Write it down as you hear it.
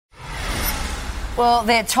Well,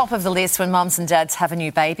 they're top of the list when mums and dads have a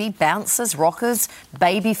new baby. Bouncers, rockers,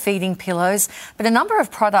 baby feeding pillows. But a number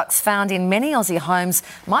of products found in many Aussie homes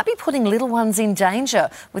might be putting little ones in danger,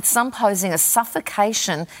 with some posing a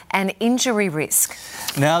suffocation and injury risk.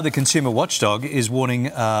 Now the consumer watchdog is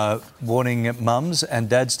warning mums and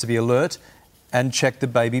dads to be alert and check the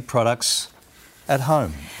baby products at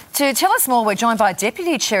home. To tell us more, we're joined by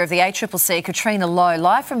Deputy Chair of the ACCC, Catriona Lowe,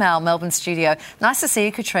 live from our Melbourne studio. Nice to see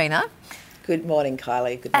you, Catriona. Good morning,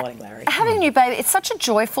 Kylie. Good morning, Larry. Having a new baby, it's such a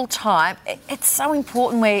joyful time. It's so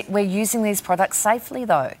important we're using these products safely,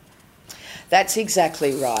 though. That's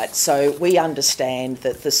exactly right. So we understand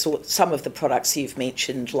that some of the products you've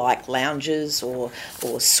mentioned, like lounges or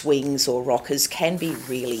swings or rockers, can be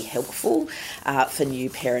really helpful for new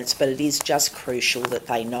parents, but it is just crucial that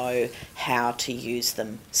they know how to use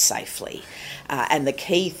them safely. And the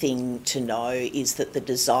key thing to know is that the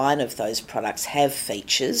design of those products have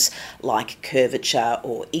features like curvature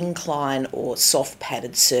or incline or soft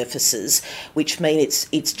padded surfaces, which mean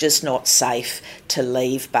it's just not safe to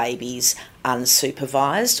leave babies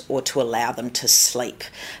unsupervised or to allow them to sleep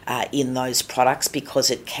in those products, because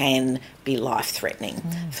it can be life-threatening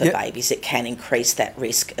for babies. It can increase that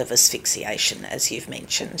risk of asphyxiation, as you've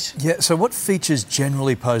mentioned. Yeah, so what features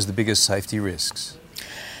generally pose the biggest safety risks?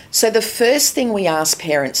 So the first thing we ask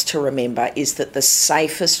parents to remember is that the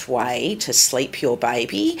safest way to sleep your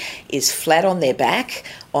baby is flat on their back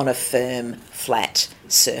on a firm, flat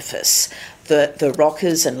surface. The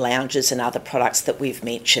rockers and lounges and other products that we've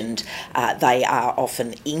mentioned, they are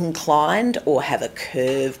often inclined or have a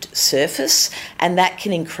curved surface, and that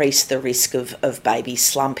can increase the risk of baby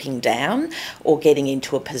slumping down or getting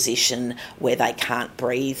into a position where they can't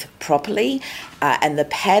breathe properly. And the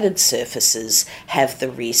padded surfaces have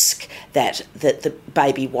the risk that the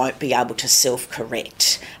baby won't be able to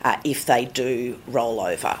self-correct if they do roll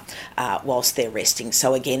over whilst they're resting.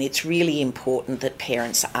 So again, it's really important that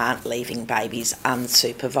parents aren't leaving babies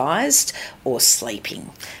unsupervised or sleeping.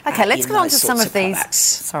 Okay, let's go on to some of these. Products.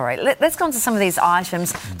 Sorry, let's go on to some of these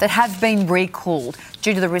items that have been recalled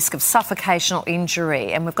due to the risk of suffocation or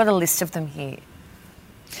injury, and we've got a list of them here.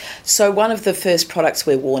 So one of the first products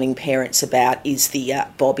we're warning parents about is the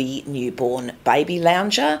Bobby Newborn Baby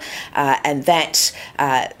Lounger, and that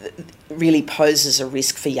really poses a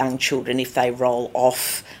risk for young children if they roll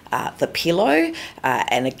off the pillow,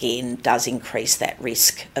 and again does increase that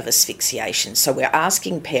risk of asphyxiation. So we're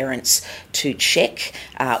asking parents to check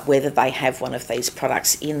whether they have one of these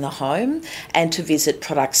products in the home and to visit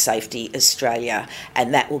Product Safety Australia,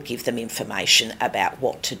 and that will give them information about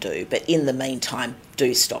what to do. But in the meantime,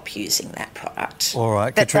 do stop using that product. All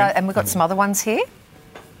right, Catriona. And we've got some other ones here.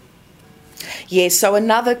 Yeah, so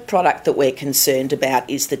another product that we're concerned about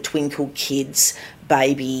is the Twinkle Kids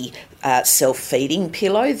Baby self-feeding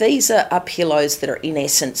pillow. These are pillows that are in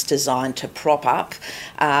essence designed to prop up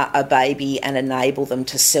a baby and enable them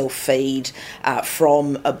to self-feed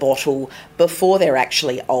from a bottle before they're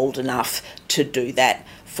actually old enough to do that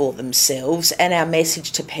for themselves. And our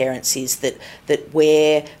message to parents is that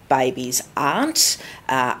where babies aren't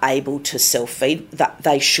able to self-feed, that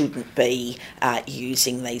they shouldn't be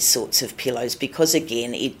using these sorts of pillows, because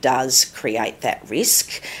again it does create that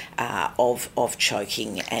risk of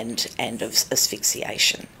choking and of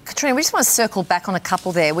asphyxiation. Catriona, we just want to circle back on a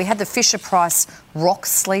couple there. We had the Fisher-Price Rock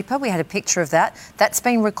Sleeper. We had a picture of that. That's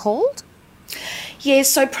been recalled? Yeah,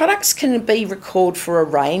 so products can be recalled for a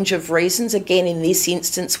range of reasons. Again, in this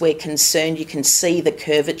instance, we're concerned, you can see the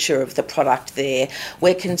curvature of the product there.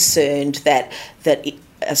 We're concerned that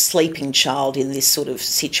a sleeping child in this sort of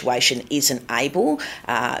situation isn't able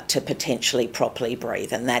to potentially properly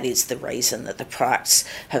breathe, and that is the reason that the products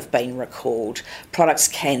have been recalled. Products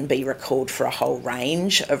can be recalled for a whole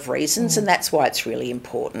range of reasons, and that's why it's really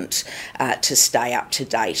important to stay up to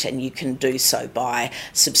date, and you can do so by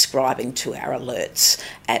subscribing to our alerts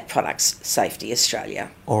at Products Safety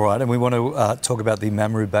Australia. All right, and we want to talk about the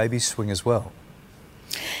Mamaru Baby Swing as well.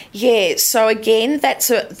 Yeah, so again,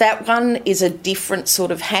 that one is a different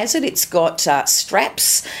sort of hazard. It's got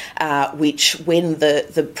straps, which when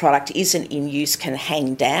the product isn't in use can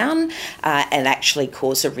hang down and actually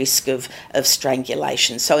cause a risk of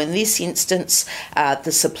strangulation. So in this instance,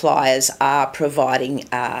 the suppliers are providing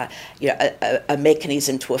a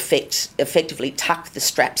mechanism to effectively tuck the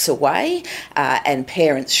straps away, and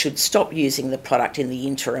parents should stop using the product in the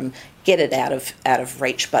interim, get it out of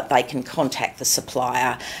reach, but they can contact the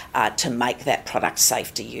supplier to make that product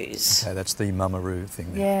safe to use. Okay, that's the Mamaru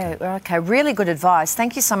thing there. Yeah, okay, really good advice.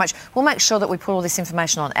 Thank you so much. We'll make sure that we put all this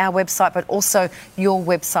information on our website, but also your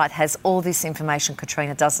website has all this information,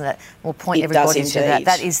 Catriona, doesn't it? We'll point everybody to that.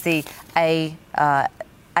 That is the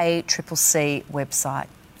ACCC website.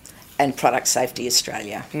 And Product Safety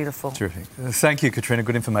Australia. Beautiful. Terrific. Thank you, Catriona.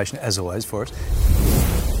 Good information, as always, for us.